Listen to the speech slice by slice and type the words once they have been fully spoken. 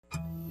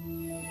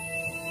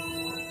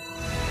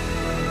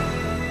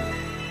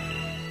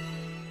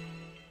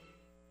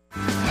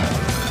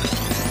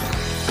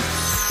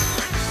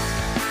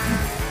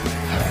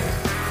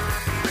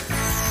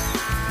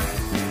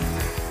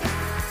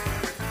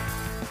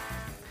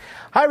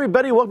Hi,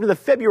 everybody. Welcome to the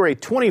February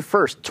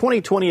 21st,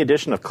 2020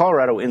 edition of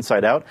Colorado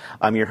Inside Out.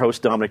 I'm your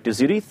host, Dominic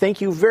Dezzutti.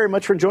 Thank you very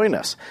much for joining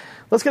us.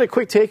 Let's get a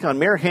quick take on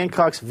Mayor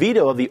Hancock's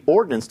veto of the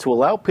ordinance to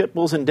allow pit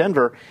bulls in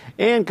Denver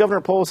and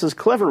Governor Polis's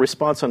clever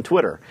response on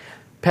Twitter.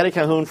 Patty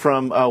Calhoun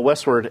from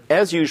Westward,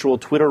 as usual,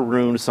 Twitter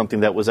ruined something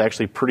that was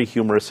actually pretty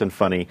humorous and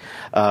funny.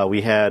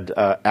 We had,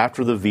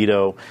 after the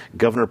veto,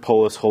 Governor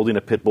Polis holding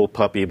a pit bull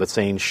puppy but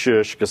saying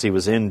shush because he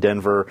was in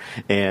Denver,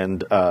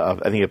 and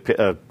I think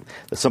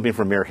something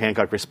from Mayor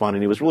Hancock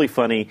responding. It was really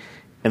funny.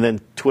 And then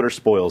Twitter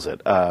spoils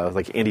it,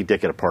 like Andy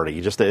Dick at a party.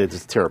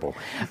 It's terrible.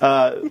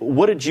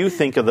 What did you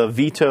think of the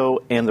veto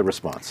and the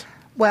response?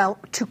 Well,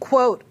 to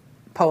quote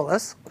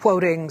Polis,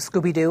 quoting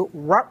Scooby-Doo,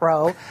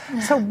 ruh-roh.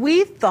 So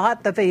we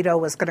thought the veto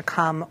was going to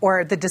come,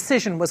 or the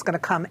decision was going to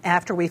come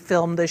after we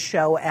filmed this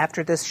show,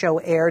 after this show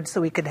aired,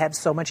 so we could have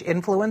so much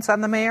influence on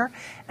the mayor.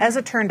 As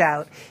it turned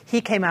out, he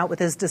came out with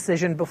his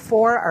decision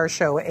before our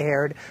show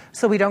aired,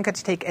 so we don't get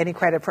to take any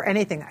credit for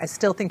anything. I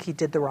still think he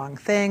did the wrong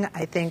thing.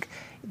 I think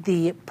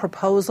the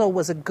proposal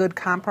was a good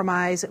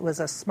compromise. It was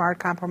a smart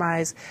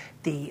compromise.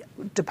 The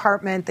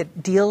department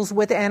that deals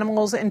with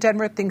animals in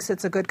Denver thinks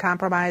it's a good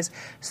compromise.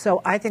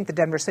 So I think the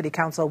Denver City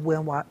Council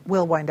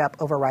will wind up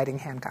overriding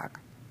Hancock.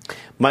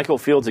 Michael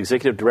Fields,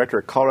 Executive Director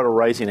at Colorado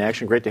Rising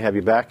Action. Great to have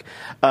you back.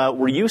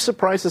 Were you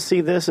surprised to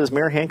see this as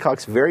Mayor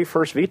Hancock's very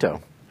first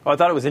veto? Well, I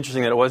thought it was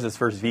interesting that it was his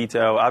first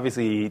veto.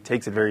 Obviously, he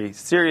takes it very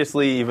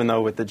seriously, even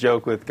though with the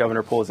joke with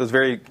Governor Polis. It was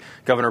very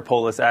Governor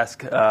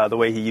Polis-esque, the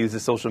way he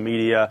uses social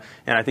media,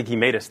 and I think he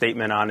made a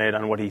statement on it,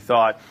 on what he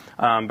thought.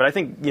 But I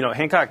think,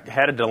 Hancock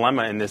had a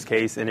dilemma in this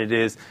case, and it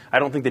is, I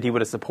don't think that he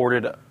would have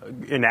supported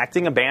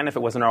enacting a ban if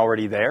it wasn't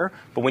already there.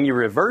 But when you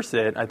reverse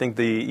it, I think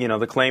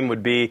the claim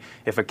would be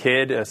if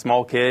a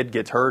small kid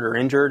gets hurt or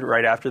injured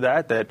right after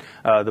that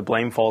the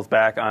blame falls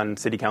back on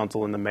City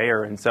Council and the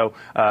mayor. And so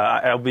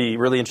I'll be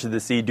really interested to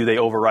see, do they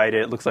override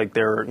it? It looks like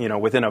they're,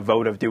 within a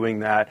vote of doing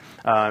that.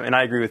 And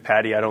I agree with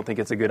Patty. I don't think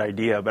it's a good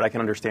idea, but I can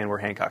understand where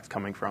Hancock's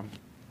coming from.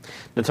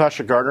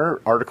 Natasha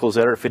Gardner, articles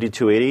editor at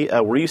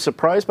 5280. Were you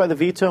surprised by the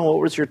veto? And what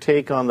was your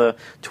take on the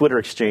Twitter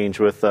exchange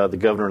with the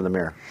governor and the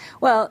mayor?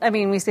 Well, I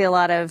mean, we see a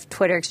lot of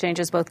Twitter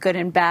exchanges, both good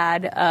and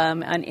bad,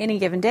 on any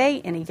given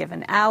day, any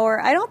given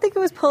hour. I don't think it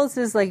was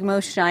Polis's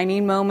most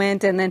shining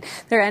moment. And then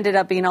there ended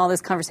up being all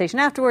this conversation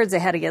afterwards. They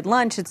had to get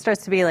lunch. It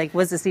starts to be like,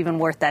 was this even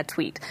worth that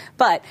tweet?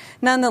 But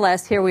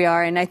nonetheless, here we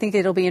are. And I think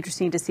it'll be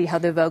interesting to see how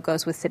the vote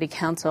goes with City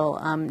Council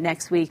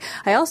next week.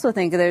 I also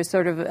think there's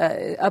sort of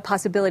a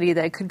possibility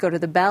that it could go to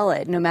the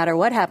ballot no matter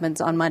what happens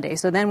on Monday.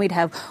 So then we'd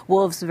have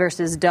wolves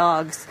versus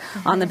dogs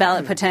on the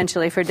ballot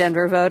potentially for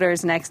Denver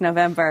voters next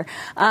November.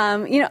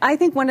 I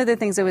think one of the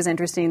things that was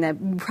interesting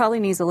that probably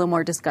needs a little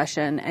more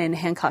discussion in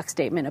Hancock's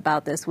statement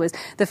about this was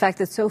the fact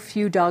that so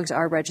few dogs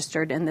are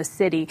registered in the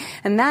city.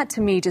 And that,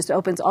 to me, just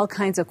opens all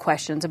kinds of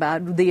questions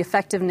about the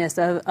effectiveness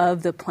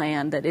of the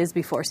plan that is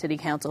before City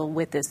Council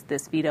with this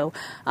veto.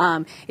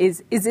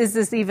 Is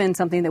this even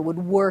something that would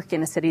work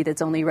in a city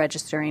that's only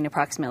registering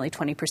approximately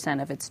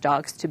 20% of its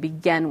dogs to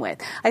begin with?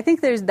 I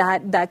think there's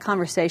that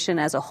conversation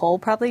as a whole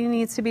probably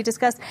needs to be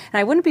discussed. And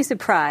I wouldn't be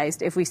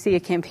surprised if we see a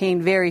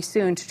campaign very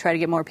soon to try to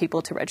get more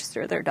people to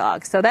register their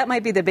dogs. So that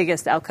might be the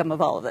biggest outcome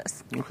of all of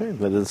this. Okay,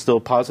 but it's still a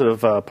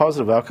positive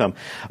outcome.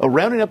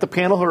 Rounding up the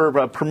panel,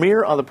 her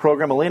premiere on the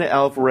program, Elena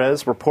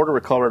Alvarez, reporter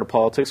at Colorado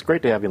Politics.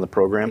 Great to have you on the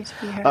program.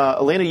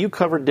 Elena, you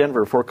covered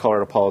Denver for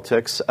Colorado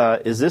Politics.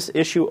 Is this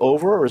issue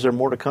over, or is there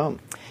more to come?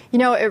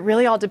 It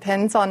really all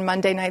depends on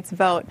Monday night's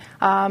vote.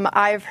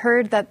 I've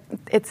heard that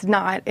it's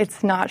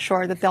not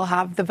sure that they'll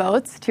have the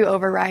votes to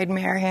override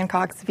Mayor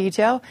Hancock's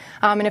veto.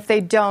 And if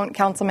they don't,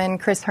 Councilman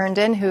Chris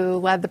Herndon, who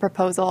led the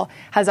proposal,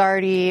 has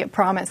already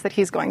promised that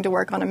he's going to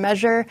work on a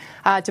measure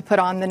to put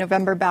on the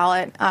November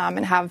ballot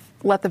and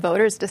let the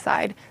voters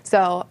decide.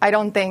 So I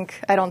don't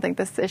think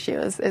this issue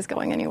is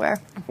going anywhere.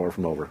 Far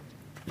from over.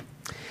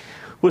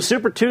 With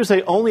Super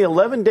Tuesday only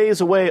 11 days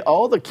away,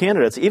 all the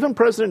candidates, even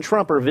President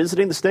Trump, are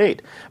visiting the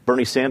state.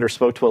 Bernie Sanders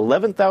spoke to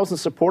 11,000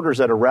 supporters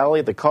at a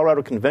rally at the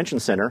Colorado Convention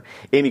Center.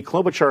 Amy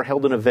Klobuchar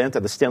held an event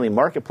at the Stanley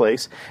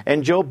Marketplace.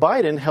 And Joe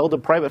Biden held a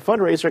private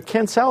fundraiser at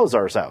Ken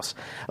Salazar's house.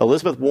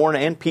 Elizabeth Warren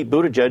and Pete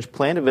Buttigieg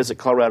plan to visit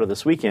Colorado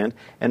this weekend.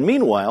 And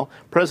meanwhile,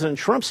 President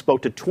Trump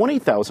spoke to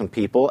 20,000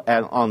 people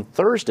on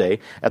Thursday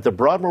at the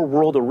Broadmoor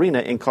World Arena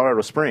in Colorado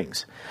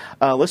Springs.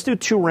 Let's do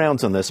two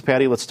rounds on this.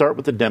 Patty, let's start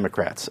with the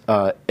Democrats.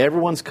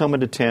 Everyone's coming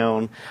to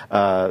town.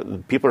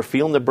 People are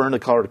feeling the burn at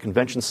the Colorado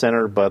Convention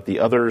Center, but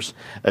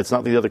it's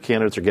not the other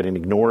candidates are getting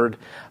ignored.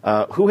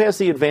 Who has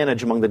the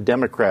advantage among the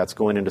Democrats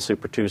going into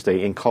Super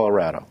Tuesday in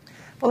Colorado?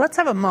 Well, let's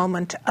have a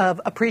moment of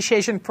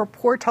appreciation for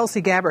poor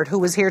Tulsi Gabbard, who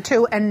was here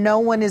too, and no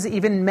one is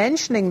even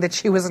mentioning that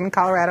she was in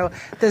Colorado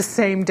the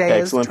same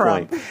day as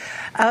Trump.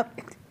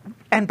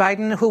 And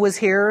Biden, who was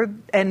here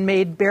and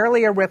made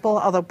barely a ripple,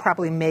 although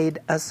probably made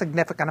a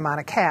significant amount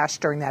of cash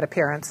during that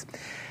appearance.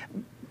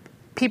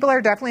 People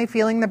are definitely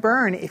feeling the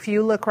burn. If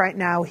you look right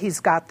now, he's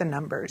got the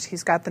numbers.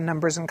 He's got the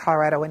numbers in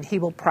Colorado, and he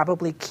will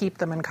probably keep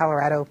them in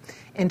Colorado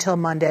until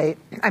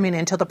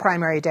the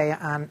primary day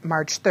on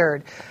March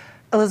 3rd.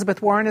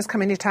 Elizabeth Warren is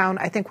coming to town.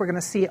 I think we're going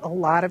to see a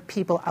lot of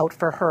people out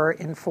for her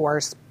in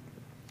force.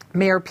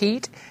 Mayor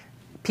Pete,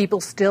 people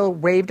still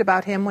raved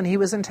about him when he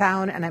was in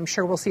town, and I'm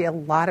sure we'll see a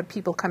lot of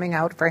people coming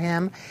out for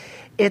him.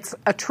 It's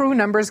a true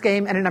numbers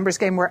game, and a numbers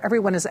game where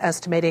everyone is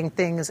estimating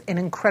things in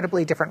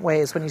incredibly different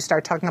ways when you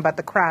start talking about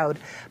the crowd.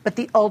 But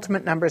the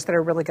ultimate numbers that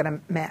are really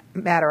going to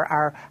matter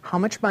are how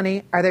much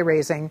money are they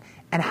raising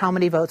and how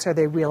many votes are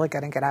they really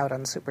going to get out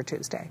on Super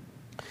Tuesday.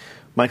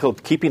 Michael,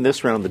 keeping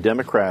this around the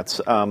Democrats,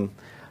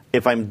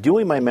 if I'm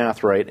doing my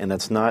math right, and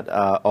that's not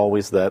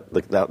always that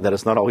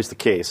is not always the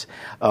case,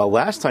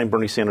 last time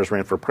Bernie Sanders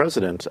ran for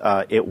president,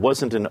 it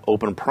wasn't an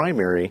open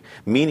primary,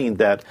 meaning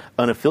that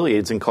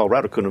unaffiliates in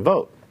Colorado couldn't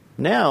vote.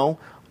 Now,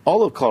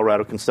 all of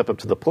Colorado can step up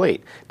to the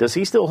plate. Does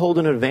he still hold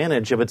an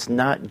advantage if it's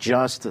not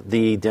just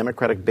the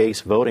Democratic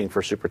base voting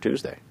for Super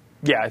Tuesday?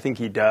 Yeah, I think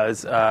he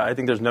does. I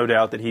think there's no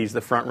doubt that he's the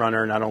front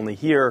runner, not only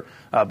here,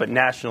 but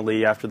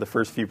nationally after the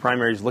first few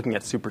primaries. Looking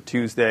at Super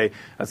Tuesday,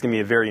 that's going to be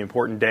a very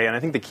important day. And I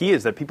think the key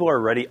is that people are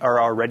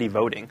already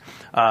voting.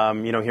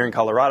 Here in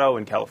Colorado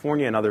and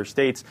California and other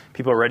states,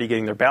 people are already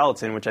getting their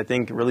ballots in, which I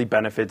think really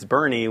benefits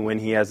Bernie when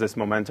he has this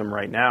momentum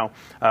right now.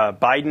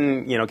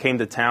 Biden, came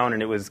to town,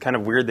 and it was kind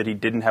of weird that he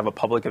didn't have a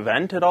public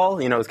event at all.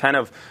 It was kind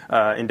of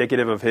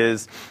indicative of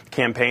his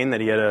campaign that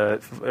he had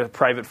a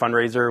private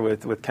fundraiser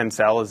with Ken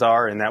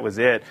Salazar, and that was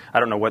it. I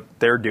don't know what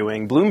they're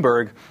doing.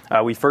 Bloomberg,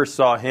 we first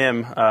saw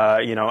him,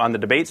 on the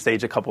debate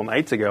stage a couple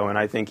nights ago, and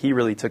I think he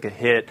really took a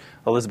hit.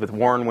 Elizabeth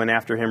Warren went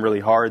after him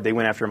really hard. They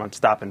went after him on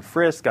stop and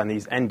frisk, on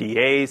these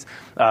NDAs.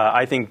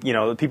 I think,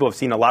 people have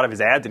seen a lot of his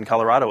ads in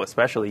Colorado,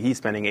 especially. He's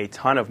spending a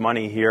ton of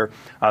money here.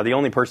 The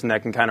only person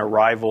that can kind of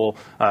rival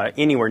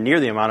anywhere near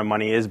the amount of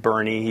money is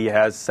Bernie. He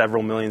has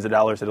several millions of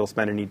dollars that he'll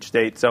spend in each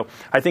state. So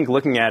I think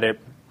looking at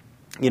it,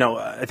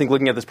 I think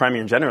looking at this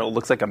primary in general, it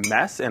looks like a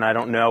mess, and I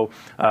don't know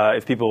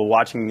if people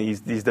watching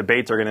these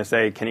debates are going to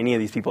say, can any of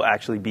these people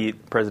actually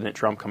beat President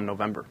Trump come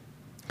November?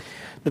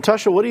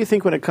 Natasha, what do you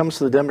think when it comes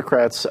to the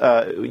Democrats?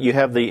 You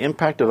have the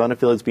impact of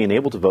unaffiliates being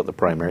able to vote in the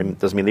primary. It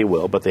doesn't mean they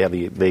will, but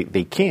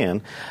they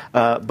can.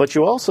 But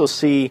you also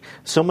see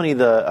so many of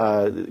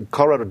the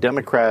Colorado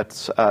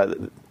Democrats,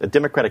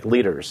 Democratic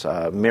leaders,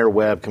 Mayor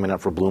Webb coming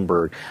out for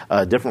Bloomberg,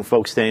 different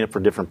folks standing up for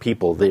different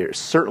people. They're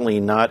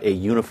certainly not a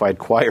unified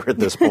choir at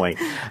this point.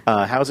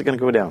 How is it going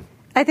to go down?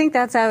 I think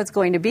that's how it's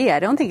going to be. I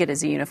don't think it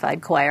is a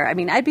unified choir. I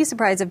mean, I'd be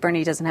surprised if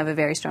Bernie doesn't have a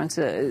very strong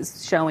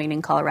showing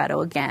in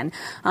Colorado again.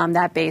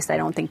 That base, I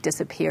don't think,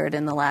 disappeared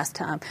in the last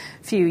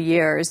few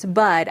years.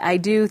 But I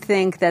do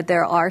think that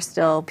there are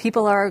still,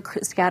 people are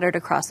scattered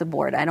across the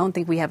board. I don't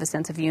think we have a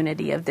sense of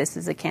unity of this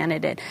as a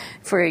candidate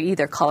for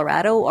either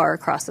Colorado or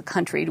across the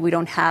country. We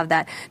don't have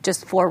that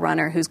just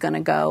forerunner who's going to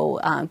go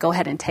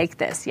ahead and take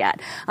this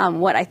yet.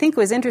 What I think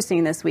was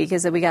interesting this week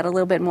is that we got a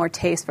little bit more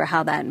taste for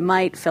how that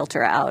might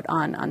filter out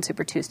on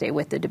Super Tuesday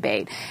with the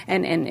debate.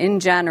 And in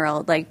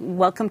general,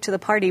 welcome to the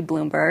party,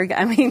 Bloomberg.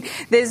 I mean,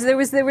 there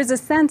was a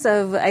sense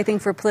of, I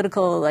think, for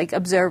political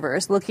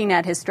observers looking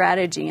at his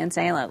strategy and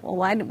saying, well,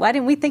 why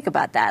didn't we think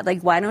about that?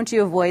 Why don't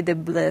you avoid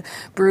the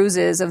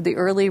bruises of the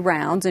early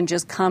rounds and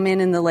just come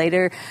in the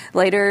later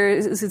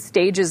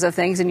stages of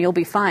things and you'll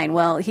be fine?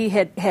 Well, he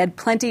had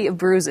plenty of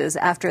bruises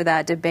after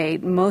that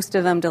debate, most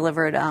of them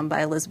delivered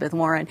by Elizabeth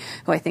Warren,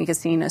 who I think has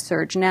seen a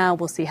surge now.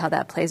 We'll see how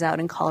that plays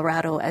out in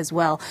Colorado as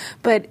well.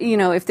 But,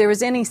 if there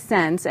was any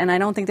sense, and I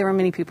don't think there were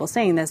many people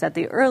saying this at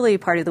the early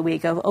part of the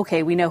week of,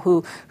 okay, we know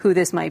who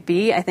this might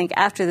be. I think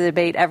after the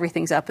debate,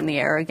 everything's up in the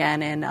air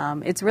again,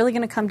 and it's really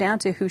going to come down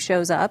to who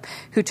shows up,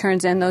 who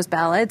turns in those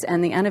ballots,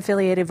 and the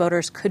unaffiliated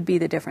voters could be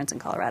the difference in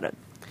Colorado.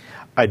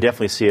 I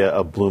definitely see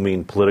a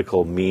blooming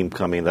political meme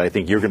coming that I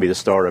think you're going to be the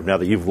star of now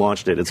that you've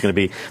launched it. It's going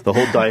to be the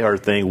whole Die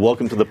Hard thing.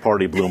 Welcome to the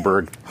party,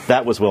 Bloomberg.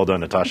 That was well done,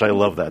 Natasha. I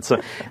love that. So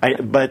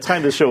by the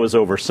time this show is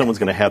over, someone's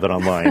going to have it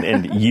online,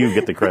 and you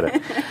get the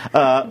credit.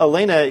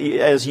 Elena,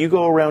 as you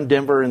go around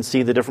Denver and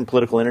see the different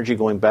political energy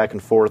going back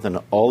and forth and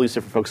all these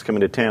different folks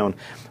coming to town,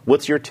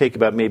 what's your take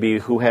about maybe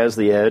who has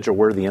the edge or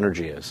where the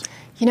energy is?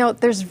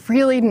 There's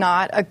really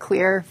not a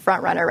clear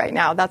front runner right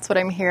now. That's what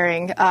I'm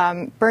hearing.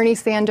 Bernie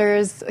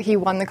Sanders, he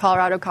won the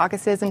Colorado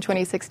caucuses in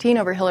 2016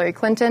 over Hillary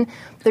Clinton.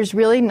 There's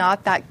really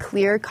not that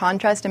clear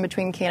contrast in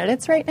between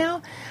candidates right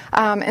now.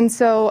 And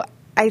so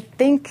I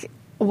think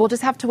we'll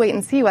just have to wait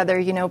and see whether,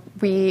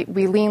 we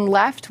lean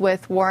left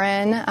with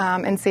Warren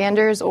and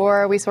Sanders,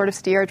 or we sort of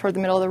steer toward the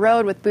middle of the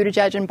road with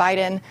Buttigieg and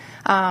Biden.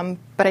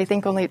 But I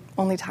think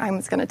only time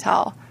is going to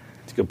tell.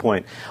 That's a good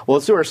point. Well,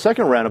 let's do our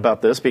second round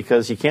about this,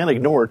 because you can't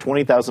ignore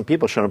 20,000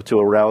 people showing up to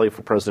a rally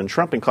for President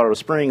Trump in Colorado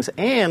Springs,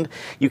 and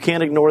you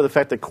can't ignore the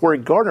fact that Cory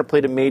Gardner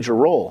played a major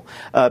role.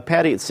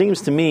 Patty, it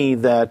seems to me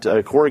that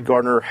Cory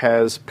Gardner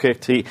has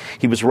picked, he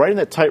was riding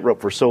that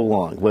tightrope for so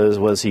long.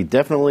 Was he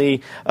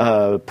definitely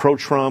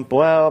pro-Trump?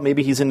 Well,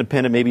 maybe he's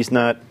independent, maybe he's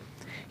not.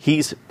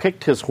 He's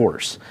picked his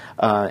horse.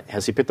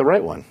 Has he picked the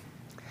right one?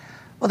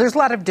 Well, there's a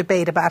lot of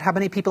debate about how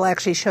many people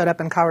actually showed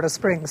up in Colorado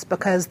Springs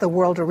because the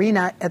World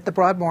Arena at the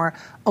Broadmoor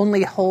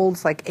only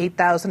holds like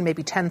 8,000,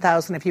 maybe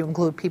 10,000 if you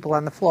include people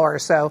on the floor.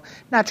 So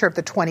not sure if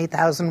the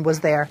 20,000 was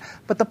there.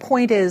 But the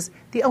point is,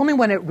 the only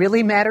one it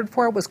really mattered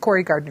for was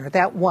Cory Gardner.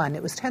 That won.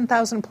 It was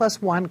 10,000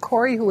 plus one.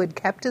 Cory, who had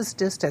kept his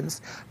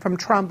distance from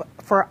Trump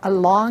for a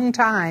long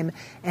time,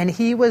 and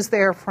he was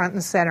there front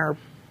and center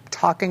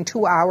talking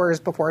 2 hours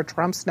before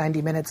Trump's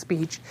 90-minute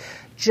speech,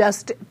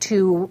 just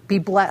to be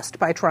blessed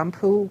by Trump,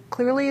 who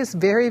clearly is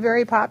very,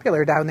 very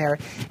popular down there.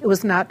 It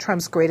was not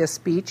Trump's greatest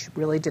speech,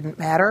 really didn't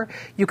matter.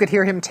 You could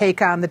hear him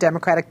take on the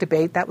Democratic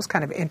debate. That was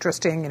kind of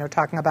interesting,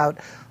 talking about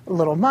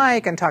Little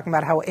Mike and talking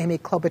about how Amy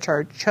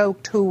Klobuchar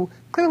choked, who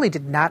clearly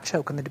did not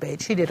choke in the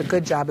debate. She did a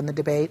good job in the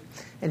debate,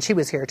 and she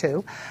was here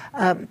too.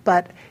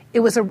 But it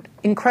was an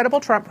incredible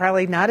Trump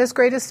rally, not his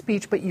greatest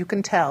speech, but you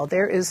can tell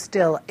there is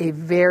still a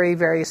very,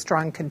 very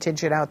strong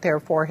contingent out there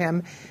for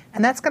him.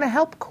 And that's going to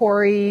help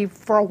Cory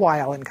for a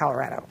while in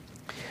Colorado.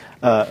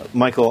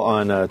 Michael,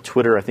 on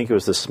Twitter, I think it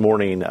was this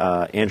morning,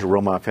 Andrew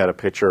Romoff had a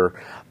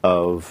picture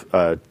of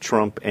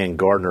Trump and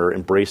Gardner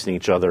embracing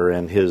each other,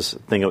 and his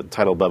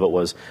title above it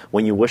was,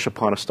 "When You Wish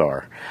Upon a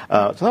Star."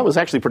 So that was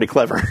actually pretty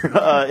clever.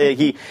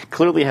 He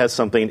clearly has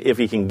something, if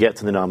he can get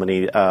to the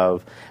nominee,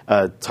 of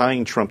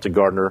tying Trump to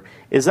Gardner.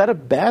 Is that a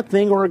bad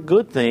thing or a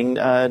good thing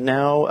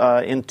now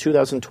in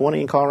 2020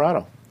 in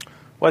Colorado?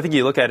 Well, I think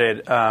you look at it,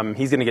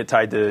 he's going to get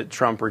tied to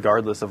Trump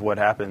regardless of what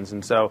happens.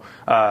 And so,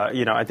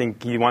 I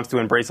think he wants to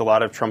embrace a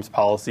lot of Trump's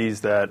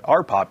policies that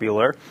are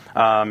popular.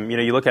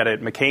 You look at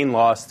it, McCain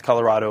lost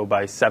Colorado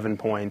by 7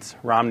 points.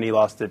 Romney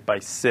lost it by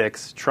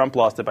 6. Trump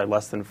lost it by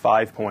less than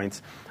 5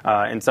 points.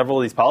 And several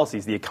of these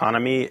policies, the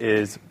economy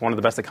is one of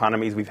the best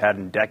economies we've had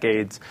in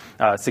decades.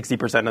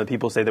 60% of the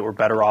people say that we're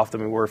better off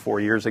than we were 4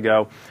 years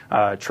ago.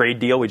 Trade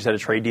deal, we just had a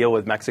trade deal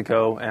with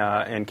Mexico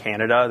and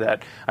Canada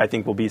that I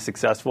think will be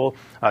successful.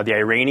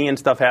 The Iranian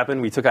stuff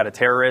happened. We took out a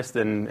terrorist,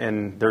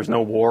 and there's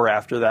no war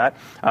after that.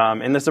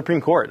 And the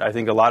Supreme Court, I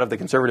think a lot of the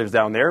conservatives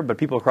down there, but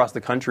people across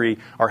the country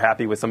are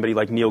happy with somebody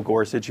like Neil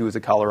Gorsuch, who was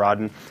a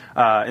Coloradan.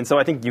 And so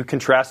I think you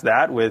contrast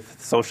that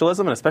with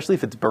socialism, and especially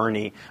if it's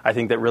Bernie, I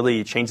think that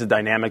really changes the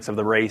dynamics of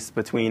the race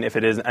between, if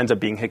it ends up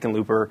being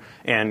Hickenlooper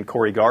and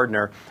Cory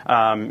Gardner.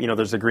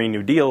 There's a Green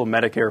New Deal,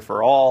 Medicare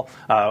for all.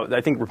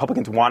 I think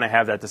Republicans want to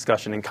have that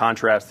discussion in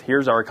contrast.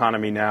 Here's our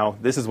economy now.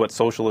 This is what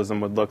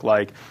socialism would look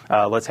like.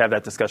 Let's have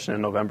that discussion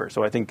in November.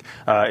 So I think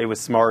it was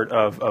smart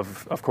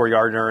of Cory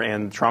Gardner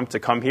and Trump to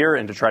come here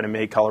and to try to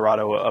make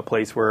Colorado a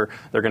place where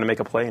they're going to make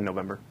a play in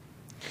November.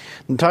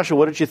 Natasha,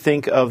 what did you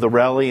think of the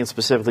rally and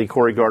specifically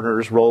Cory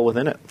Gardner's role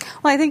within it?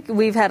 Well, I think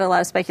we've had a lot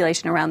of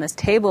speculation around this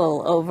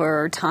table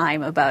over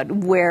time about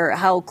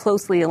how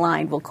closely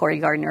aligned will Cory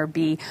Gardner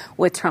be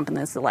with Trump in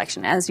this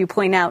election. As you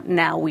point out,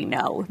 now we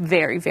know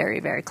very, very,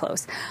 very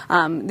close.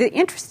 The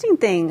interesting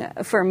thing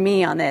for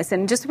me on this,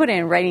 and just to put it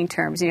in writing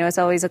terms, it's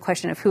always a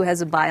question of who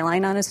has a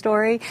byline on a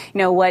story.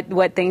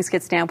 What things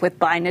get stamped with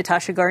by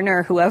Natasha Gardner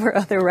or whoever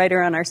other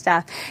writer on our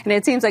staff. And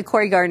it seems like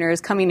Cory Gardner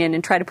is coming in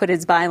and try to put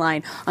his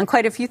byline on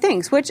quite a few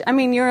things, which,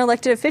 you're an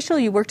elected official,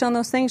 you worked on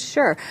those things,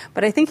 sure.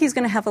 But I think he's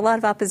going to have a lot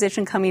of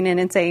opposition coming in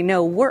and saying,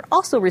 no, we're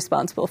also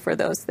responsible for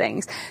those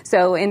things.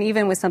 So, and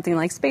even with something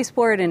like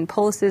Spaceport and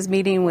Polis's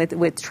meeting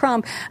with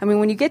Trump,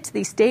 when you get to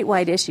these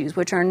statewide issues,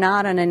 which are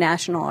not on a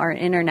national or an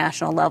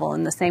international level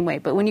in the same way,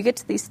 but when you get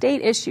to these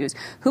state issues,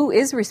 who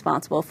is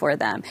responsible for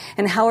them?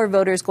 And how are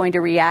voters going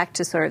to react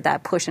to sort of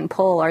that push and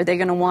pull? Are they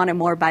going to want a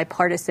more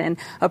bipartisan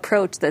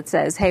approach that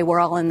says, hey, we're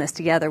all in this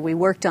together, we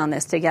worked on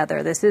this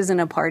together, this isn't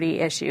a party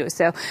issue?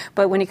 So,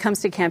 but when it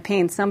comes to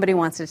campaigns, somebody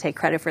wants to take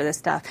credit for this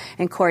stuff,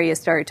 and Cory has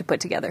started to put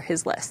together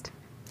his list.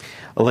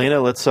 Elena,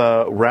 let's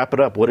wrap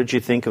it up. What did you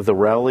think of the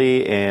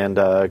rally and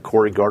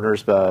Cory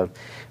Gardner's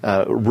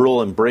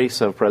rural embrace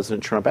of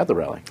President Trump at the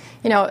rally?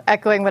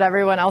 Echoing what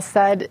everyone else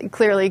said,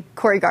 clearly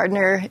Cory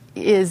Gardner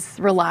is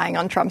relying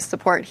on Trump's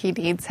support. He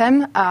needs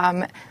him.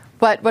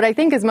 But what I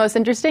think is most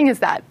interesting is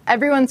that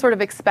everyone sort of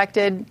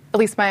expected, at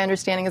least my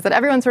understanding is that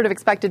everyone sort of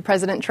expected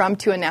President Trump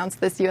to announce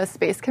this U.S.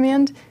 Space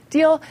Command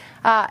deal,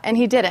 and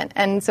he didn't.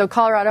 And so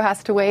Colorado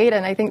has to wait,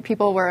 and I think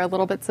people were a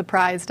little bit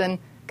surprised and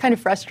kind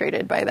of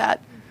frustrated by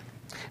that.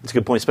 It's a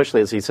good point,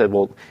 especially as he said,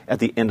 at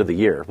the end of the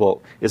year.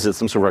 Well, is it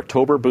some sort of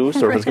October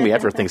boost, or if it's going to be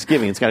after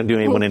Thanksgiving, it's not going to do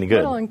anyone any good?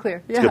 A little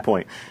unclear. It's a good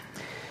point.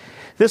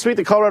 This week,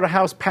 the Colorado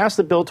House passed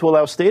a bill to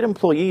allow state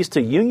employees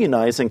to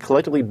unionize and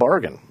collectively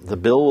bargain. The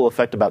bill will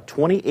affect about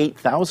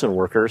 28,000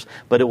 workers,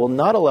 but it will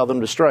not allow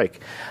them to strike.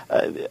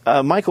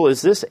 Michael,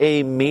 is this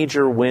a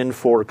major win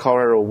for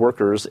Colorado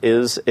workers?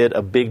 Is it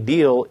a big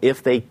deal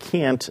if they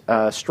can't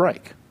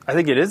strike? I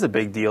think it is a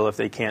big deal if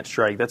they can't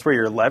strike. That's where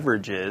your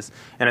leverage is.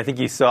 And I think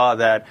you saw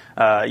that,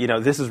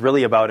 this is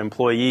really about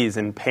employees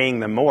and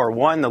paying them more.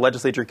 One, the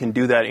legislature can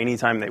do that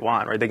anytime they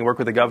want, right? They can work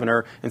with the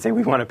governor and say,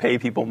 we want to pay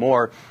people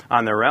more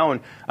on their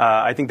own.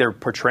 I think they're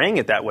portraying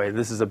it that way.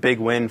 This is a big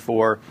win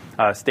for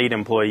state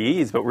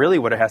employees. But really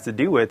what it has to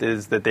do with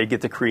is that they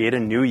get to create a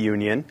new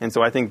union. And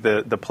so I think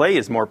the play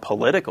is more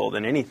political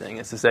than anything.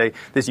 It's to say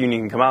this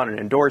union can come out and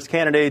endorse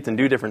candidates and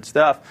do different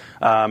stuff.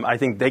 I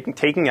think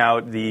taking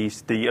out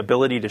the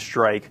ability to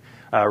strike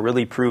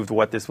really proved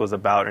what this was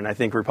about. And I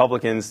think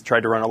Republicans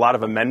tried to run a lot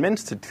of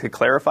amendments to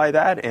clarify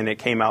that, and it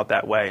came out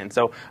that way. And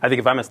so I think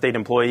if I'm a state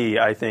employee,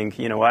 I think,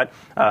 you know what,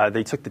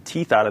 they took the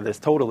teeth out of this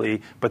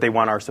totally, but they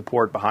want our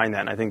support behind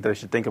that. And I think they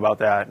should think about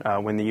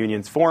that when the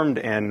union's formed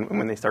and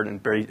when they start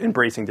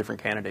embracing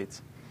different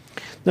candidates.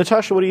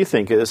 Natasha, what do you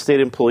think? As state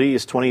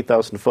employees,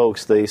 28,000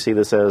 folks, they see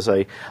this as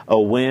a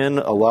win,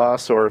 a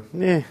loss, or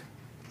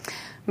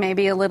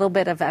Maybe a little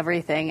bit of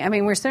everything. I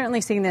mean, we're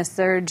certainly seeing this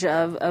surge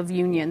of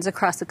unions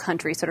across the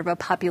country, sort of a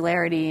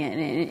popularity and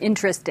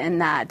interest in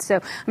that. So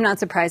I'm not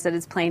surprised that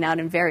it's playing out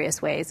in various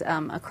ways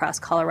across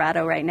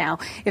Colorado right now.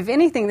 If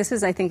anything, this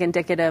is, I think,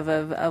 indicative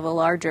of a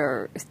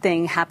larger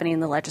thing happening in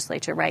the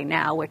legislature right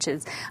now, which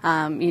is,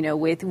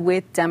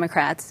 with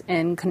Democrats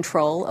in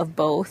control of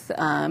both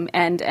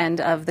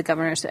and of the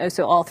governors,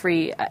 so all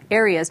three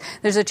areas,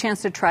 there's a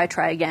chance to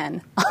try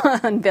again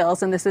on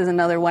bills. And this is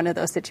another one of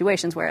those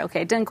situations where,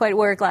 okay, it didn't quite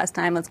work last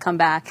time, let's come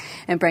back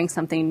and bring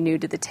something new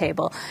to the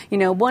table.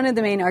 One of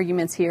the main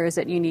arguments here is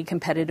that you need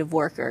competitive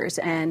workers,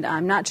 and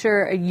I'm not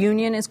sure a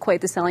union is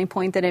quite the selling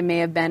point that it may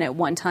have been at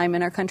one time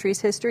in our country's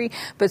history,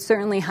 but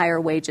certainly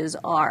higher wages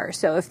are.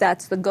 So if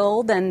that's the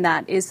goal, then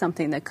that is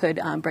something that could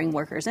bring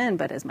workers in,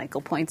 but as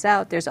Michael points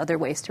out, there's other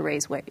ways to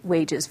raise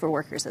wages for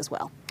workers as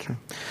well. Okay.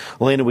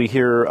 Elena, we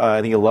hear,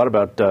 I think, a lot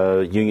about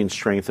union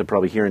strength, and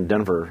probably here in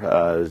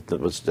Denver. That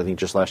was, I think,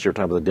 just last year,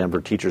 talking about the Denver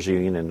Teachers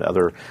Union and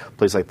other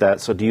places like that.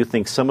 So do you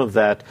think some of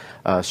that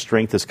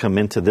strength has come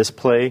into this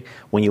play?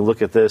 When you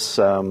look at this,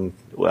 what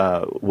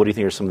do you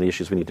think are some of the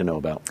issues we need to know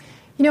about?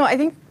 I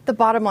think the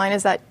bottom line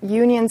is that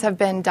unions have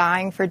been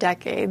dying for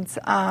decades,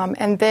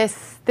 and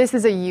this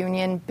is a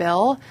union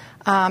bill.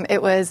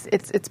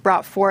 It's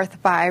brought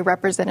forth by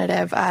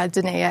Representative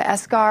Danae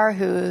Escar,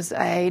 who's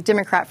a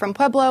Democrat from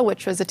Pueblo,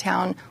 which was a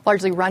town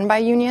largely run by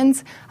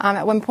unions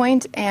at one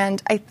point.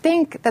 And I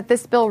think that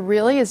this bill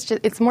really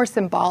it's more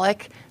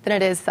symbolic than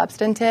it is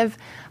substantive.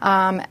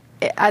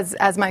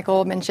 As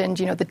Michael mentioned,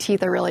 the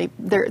teeth are really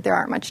there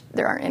aren't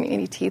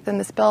any teeth in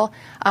this bill,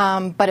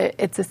 but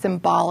it's a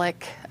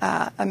symbolic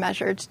a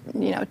measure,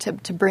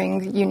 to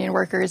bring union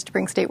workers, to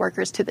bring state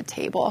workers to the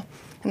table,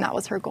 and that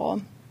was her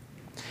goal.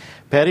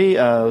 Patty,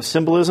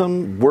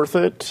 symbolism, worth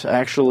it,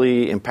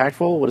 actually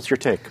impactful? What is your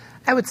take?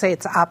 I would say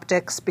it's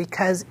optics,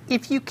 because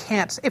if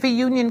a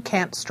union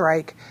can't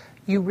strike,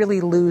 you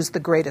really lose the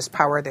greatest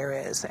power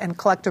there is, and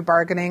collective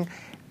bargaining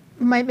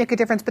might make a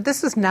difference, but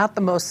this is not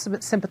the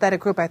most sympathetic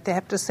group, I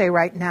have to say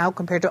right now,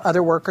 compared to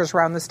other workers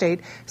around the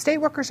state. State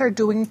workers are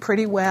doing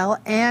pretty well,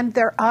 and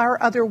there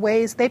are other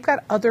ways. They've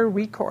got other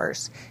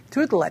recourse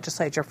through the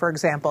legislature, for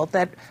example,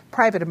 that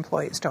private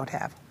employees don't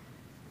have.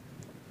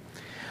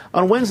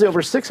 On Wednesday,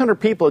 over 600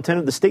 people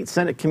attended the State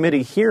Senate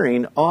committee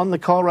hearing on the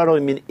Colorado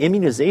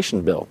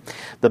immunization bill.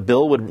 The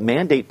bill would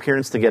mandate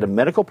parents to get a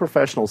medical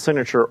professional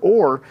signature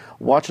or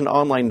watch an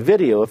online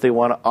video if they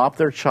want to opt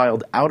their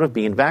child out of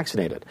being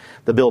vaccinated.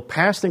 The bill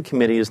passed in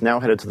committee is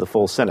now headed to the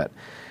full Senate.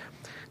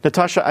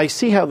 Natasha, I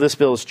see how this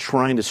bill is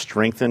trying to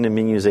strengthen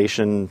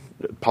immunization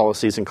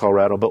policies in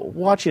Colorado, but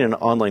watching an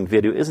online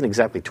video isn't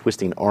exactly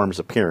twisting arms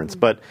of parents,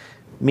 but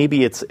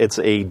maybe it's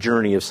a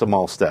journey of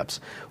small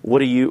steps.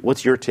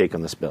 What's your take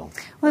on this bill?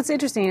 Well, it's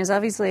interesting. It's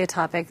obviously a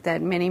topic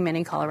that many,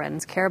 many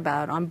Coloradans care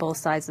about on both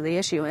sides of the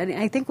issue. And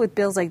I think with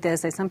bills like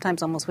this, I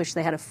sometimes almost wish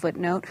they had a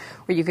footnote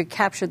where you could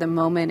capture the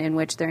moment in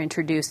which they're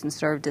introduced and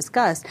sort of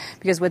discussed.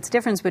 Because what's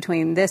different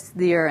between this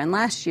year and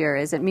last year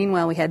is that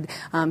meanwhile we had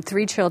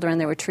 3 children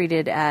that were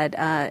treated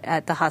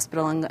at the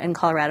hospital in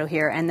Colorado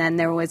here, and then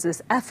there was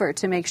this effort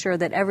to make sure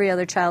that every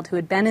other child who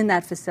had been in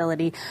that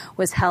facility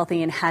was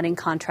healthy and hadn't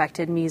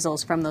contracted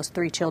measles from those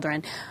 3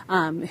 children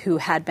who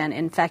had been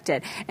infected.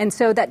 And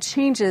so that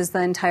changes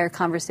the entire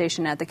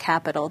conversation at the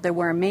Capitol. There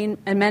were main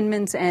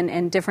amendments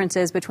and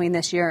differences between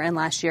this year and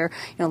last year.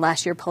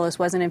 Last year Polis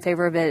wasn't in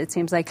favor of it. It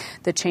seems like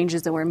the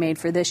changes that were made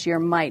for this year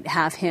might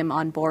have him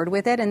on board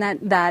with it, and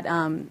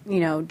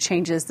that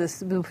changes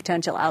the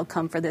potential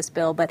outcome for this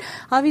bill. But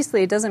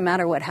obviously, it doesn't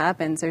matter what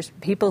happens. There's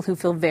people who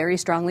feel very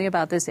strongly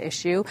about this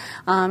issue,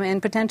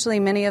 and potentially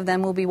many of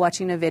them will be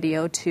watching a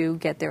video to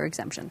get their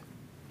exemption.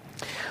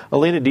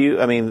 Elena,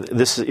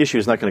 this issue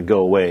is not going to go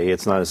away.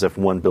 It's not as if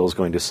one bill is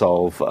going to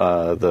solve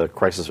the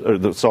crisis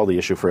or solve the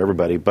issue for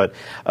everybody. But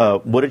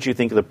what did you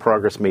think of the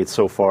progress made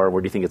so far?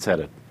 Where do you think it's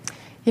headed?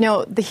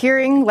 The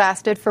hearing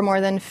lasted for more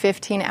than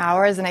 15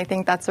 hours, and I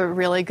think that's a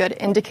really good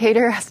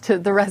indicator as to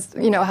the rest,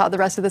 how the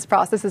rest of this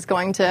process is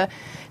going to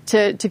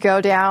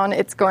go down.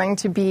 It's going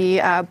to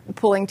be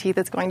pulling teeth.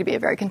 It's going to be a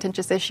very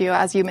contentious issue.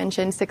 As you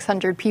mentioned,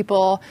 600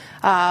 people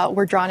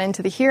were drawn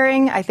into the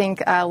hearing. I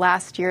think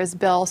last year's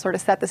bill sort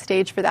of set the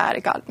stage for that.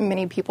 It got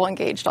many people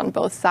engaged on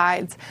both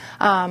sides.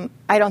 I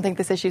don't think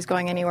this issue is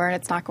going anywhere, and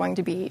it's not going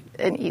to be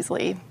an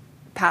easily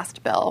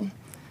passed bill.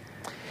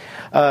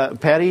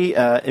 Patty,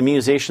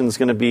 immunization is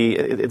going to be,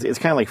 it's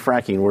kind of like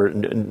fracking, where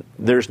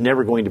there's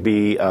never going to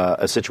be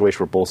a situation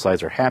where both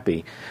sides are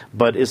happy.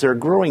 But is there a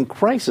growing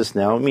crisis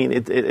now? I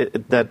mean,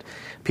 that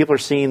people are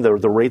seeing the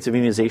rates of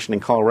immunization in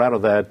Colorado,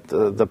 that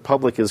the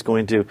public is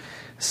going to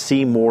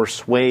see more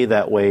sway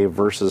that way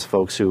versus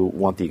folks who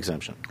want the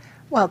exemption.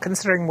 Well,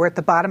 considering we're at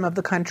the bottom of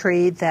the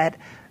country, that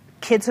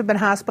kids have been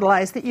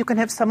hospitalized, that you can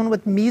have someone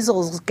with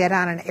measles get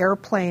on an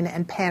airplane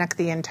and panic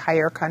the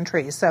entire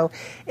country. So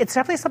it's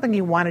definitely something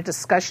you want a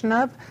discussion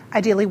of,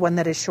 ideally one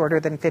that is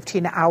shorter than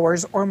 15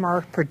 hours or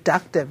more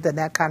productive than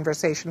that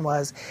conversation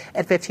was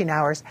at 15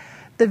 hours.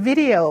 The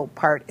video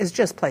part is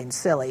just plain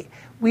silly.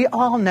 We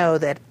all know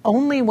that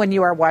only when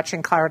you are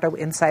watching Colorado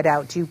Inside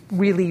Out do you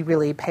really,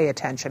 really pay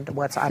attention to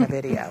what's on a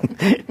video.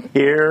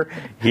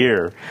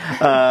 Here.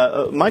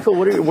 Michael,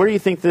 where do you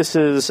think this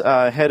is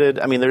headed?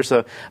 I mean, there's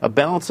a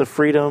balance of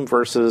freedom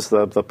versus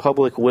the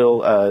public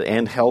will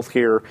and health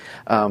here.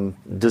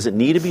 Does it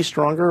need to be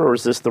stronger, or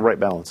is this the right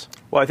balance?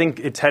 Well, I think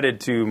it's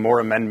headed to more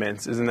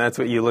amendments, and that's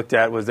what you looked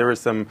at. Was there was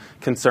some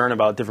concern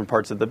about different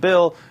parts of the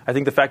bill. I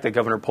think the fact that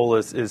Governor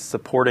Polis is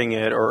supporting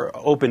it or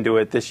open to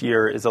it this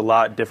year is a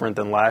lot different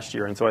than last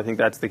year, and so I think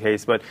that's the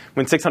case. But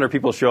when 600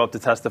 people show up to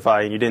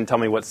testify and you didn't tell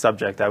me what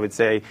subject, I would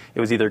say it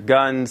was either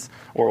guns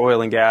or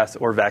oil and gas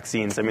or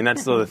vaccines. I mean,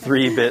 that's the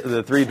three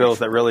bills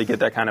that really get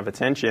that kind of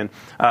attention.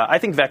 I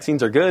think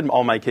vaccines are good.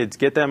 All my kids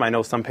get them. I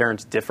know some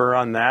parents differ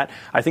on that.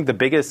 I think the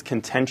biggest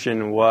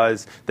contention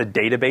was the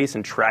database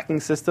and tracking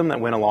system that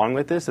went along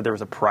with this, that there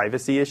was a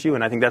privacy issue,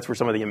 and I think that's where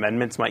some of the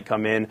amendments might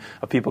come in,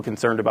 of people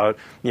concerned about,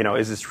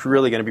 is this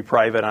really going to be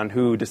private on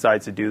who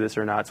decides to do this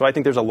or not. So I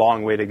think there's a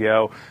long way to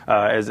go,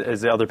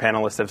 as the other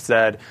panelists have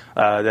said,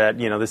 that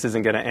this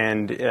isn't going to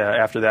end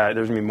after that.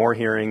 There's going to be more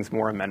hearings,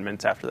 more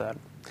amendments after that.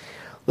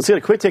 Let's get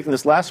a quick take on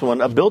this last one.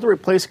 A bill to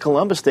replace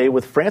Columbus Day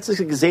with Francis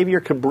Xavier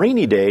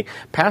Cabrini Day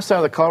passed out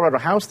of the Colorado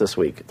House this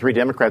week. 3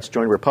 Democrats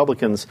joined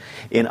Republicans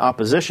in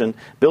opposition.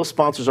 Bill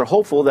sponsors are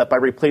hopeful that by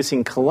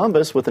replacing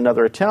Columbus with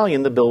another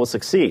Italian, the bill will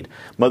succeed.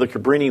 Mother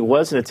Cabrini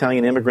was an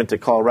Italian immigrant to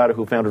Colorado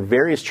who founded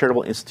various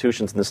charitable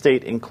institutions in the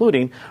state,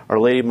 including Our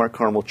Lady of Mount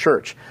Carmel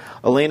Church.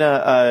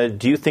 Elena,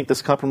 do you think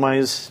this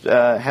compromise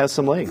has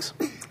some legs?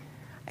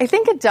 I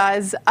think it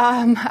does.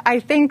 I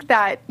think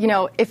that,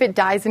 if it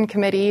dies in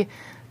committee,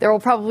 there will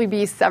probably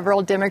be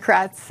several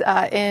Democrats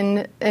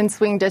in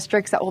swing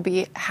districts that will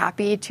be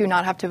happy to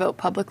not have to vote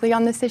publicly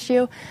on this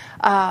issue.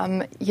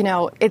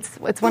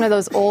 It's one of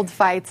those old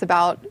fights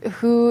about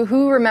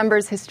who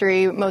remembers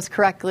history most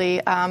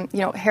correctly.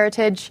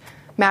 Heritage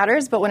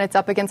matters, but when it's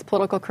up against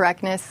political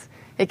correctness,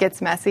 it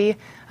gets messy.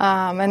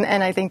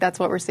 And I think that's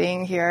what we're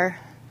seeing here.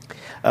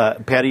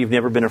 Patty, you've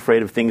never been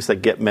afraid of things that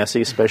get messy,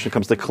 especially when it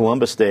comes to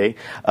Columbus Day.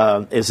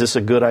 Is this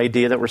a good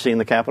idea that we're seeing in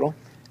the Capitol?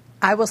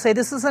 I will say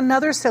this is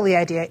another silly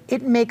idea.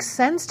 It makes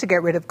sense to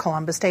get rid of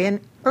Columbus Day,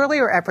 and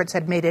earlier efforts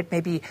had made it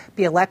maybe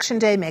be Election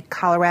Day, make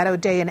Colorado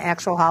Day an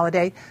actual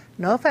holiday.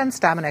 No offense,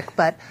 Dominic,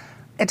 but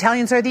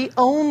Italians are the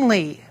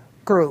only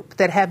group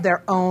that have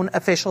their own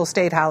official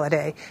state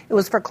holiday. It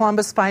was for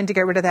Columbus, fine to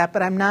get rid of that,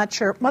 but I'm not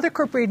sure. Mother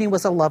Cabrini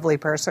was a lovely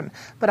person,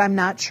 but I'm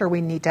not sure we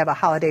need to have a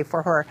holiday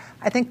for her.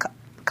 I think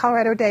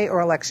Colorado Day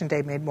or Election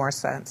Day made more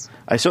sense.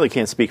 I certainly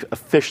can't speak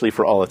officially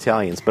for all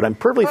Italians, but I'm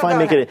perfectly fine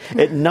making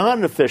it not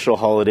an official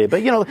holiday.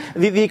 But,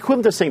 the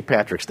equivalent of St.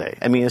 Patrick's Day.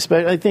 I mean,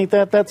 I think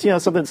that's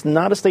something that's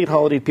not a state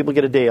holiday. People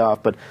get a day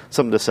off, but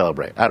something to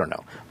celebrate. I don't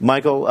know.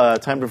 Michael,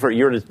 time for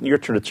your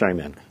turn to chime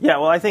in. Yeah,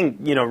 well, I think,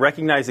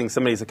 recognizing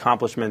somebody's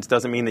accomplishments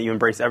doesn't mean that you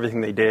embrace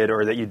everything they did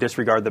or that you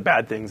disregard the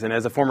bad things. And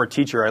as a former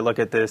teacher, I look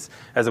at this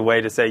as a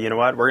way to say,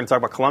 we're going to talk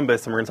about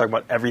Columbus and we're going to talk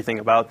about everything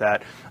about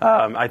that.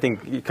 I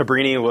think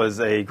Cabrini was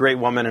a great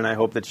woman, and I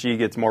hope that she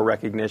gets more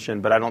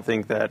recognition. But I don't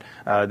think that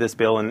this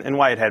bill, and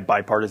why it had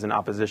bipartisan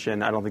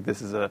opposition, I don't think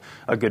this is a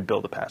good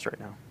bill to pass right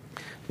now.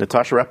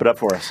 Natasha, wrap it up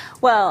for us.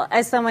 Well,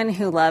 as someone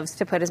who loves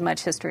to put as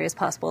much history as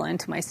possible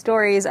into my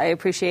stories, I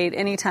appreciate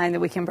any time that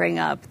we can bring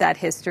up that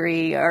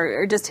history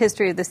or just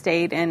history of the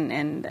state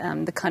and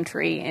the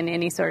country in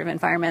any sort of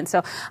environment.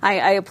 So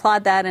I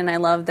applaud that, and I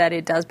love that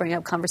it does bring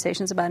up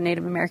conversations about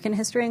Native American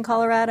history in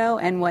Colorado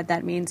and what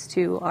that means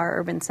to our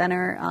urban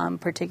center,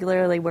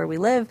 particularly where we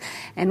live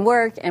and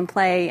work and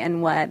play,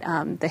 and what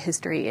the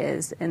history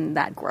is in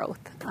that growth.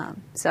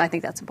 So I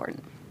think that's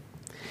important.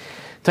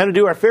 Time to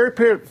do our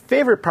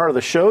favorite part of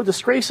the show,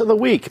 Disgrace of the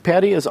Week.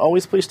 Patty, as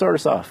always, please start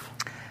us off.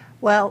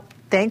 Well,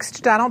 thanks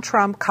to Donald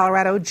Trump,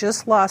 Colorado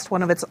just lost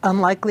one of its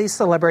unlikely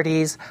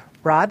celebrities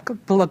Rod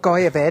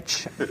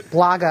Blagojevich,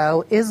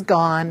 Blago, is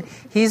gone.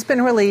 He's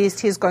been released.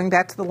 He's going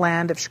back to the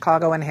land of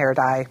Chicago and hair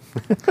dye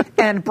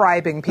and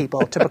bribing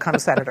people to become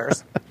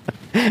senators.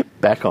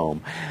 Back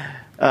home.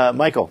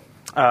 Michael.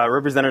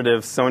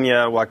 Representative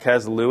Sonia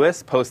Jaquez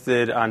Lewis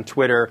posted on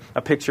Twitter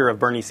a picture of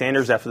Bernie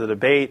Sanders after the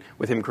debate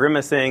with him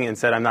grimacing and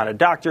said, "I'm not a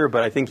doctor,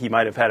 but I think he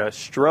might have had a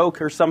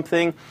stroke or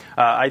something."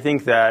 I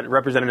think that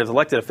representatives,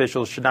 elected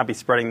officials, should not be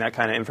spreading that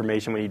kind of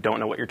information when you don't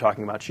know what you're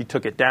talking about. She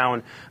took it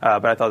down,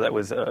 but I thought that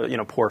was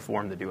poor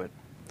form to do it.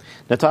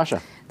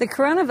 Natasha. The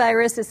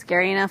coronavirus is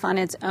scary enough on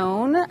its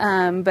own,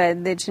 but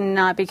it should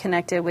not be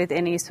connected with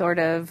any sort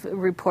of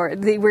report.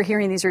 We're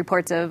hearing these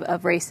reports of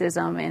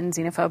racism and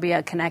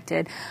xenophobia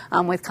connected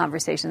with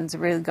conversations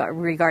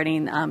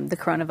regarding the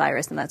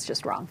coronavirus, and that's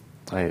just wrong.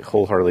 I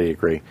wholeheartedly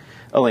agree.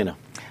 Elena.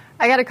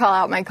 I got to call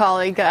out my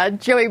colleague,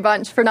 Joey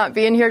Bunch, for not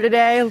being here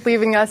today,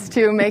 leaving us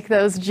to make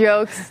those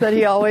jokes that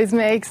he always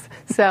makes.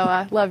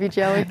 So, love you,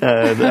 Joey.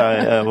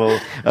 Tongue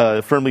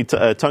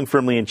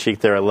firmly in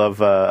cheek there. I love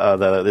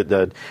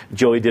that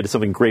Joey did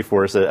something great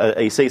for us.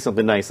 Say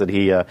something nice that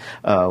he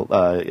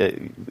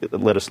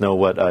let us know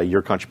what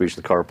your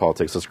contribution to Colorado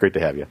politics. So it's great to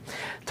have you.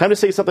 Time to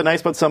say something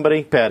nice about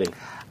somebody. Patty.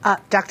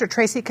 Dr.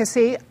 Tracy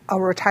Cassie, a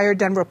retired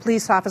Denver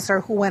police officer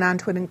who went on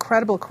to an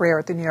incredible career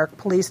at the New York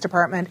Police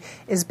Department,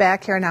 is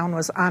back here now and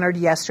was honored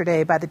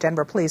yesterday by the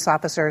Denver police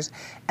officers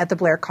at the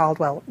Blair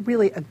Caldwell.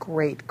 Really a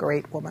great,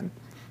 great woman.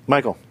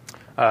 Michael.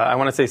 I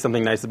want to say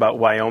something nice about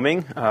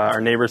Wyoming,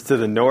 our neighbors to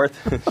the north.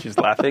 She's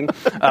laughing.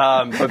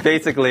 But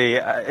basically,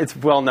 it's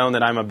well known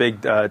that I'm a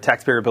big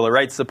Taxpayer Bill of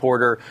Rights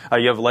supporter.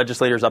 You have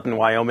legislators up in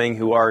Wyoming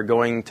who are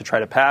going to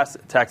try to pass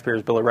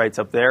Taxpayers Bill of Rights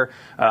up there.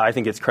 I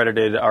think it's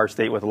credited our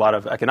state with a lot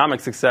of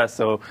economic success,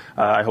 so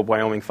I hope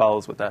Wyoming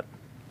follows with that.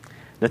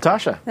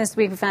 Natasha. This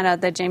week we found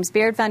out that James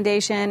Beard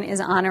Foundation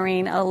is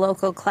honoring a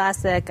local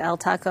classic, El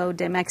Taco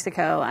de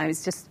Mexico.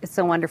 It's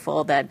so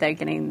wonderful that they're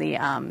getting the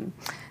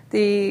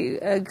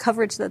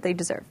coverage that they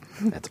deserve.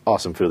 That's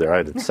awesome food there. I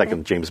had to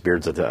second James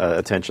Beard's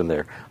attention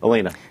there.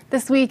 Elena.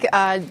 This week,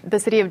 the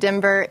City of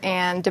Denver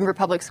and Denver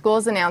Public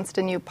Schools announced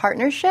a new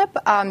partnership.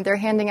 They're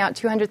handing out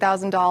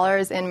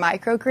 $200,000 in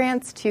micro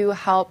grants to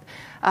help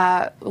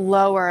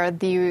lower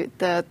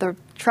the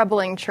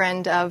troubling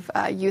trend of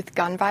youth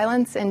gun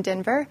violence in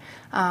Denver.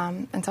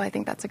 And so I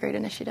think that's a great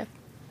initiative.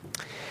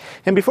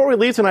 And before we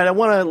leave tonight, I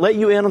want to let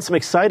you in on some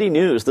exciting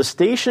news. The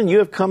station you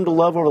have come to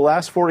love over the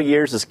last 40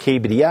 years is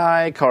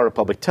KBDI, Colorado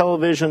Public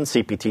Television,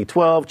 CPT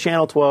 12,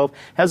 Channel 12,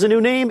 has a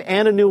new name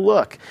and a new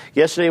look.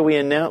 Yesterday,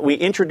 we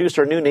introduced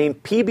our new name,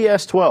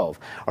 PBS 12.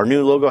 Our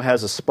new logo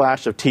has a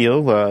splash of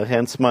teal,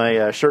 hence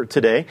my shirt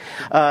today.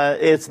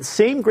 It's the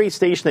same great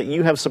station that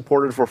you have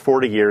supported for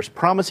 40 years,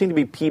 promising to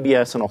be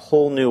PBS in a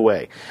whole new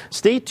way.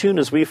 Stay tuned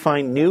as we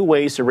find new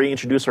ways to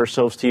reintroduce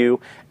ourselves to you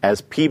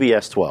as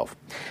PBS 12.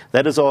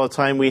 That is all the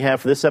time we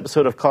have for this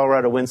episode of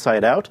Colorado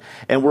Inside Out,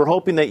 and we're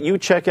hoping that you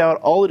check out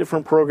all the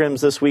different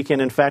programs this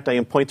weekend. In fact, I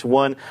am pointing to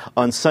one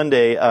on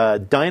Sunday,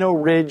 Dino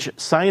Ridge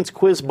Science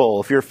Quiz Bowl.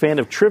 If you're a fan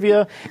of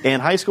trivia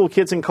and high school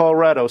kids in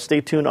Colorado,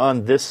 stay tuned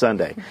on this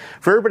Sunday.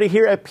 For everybody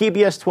here at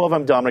PBS 12,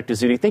 I'm Dominic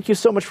Dezzutti. Thank you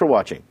so much for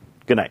watching.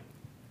 Good night.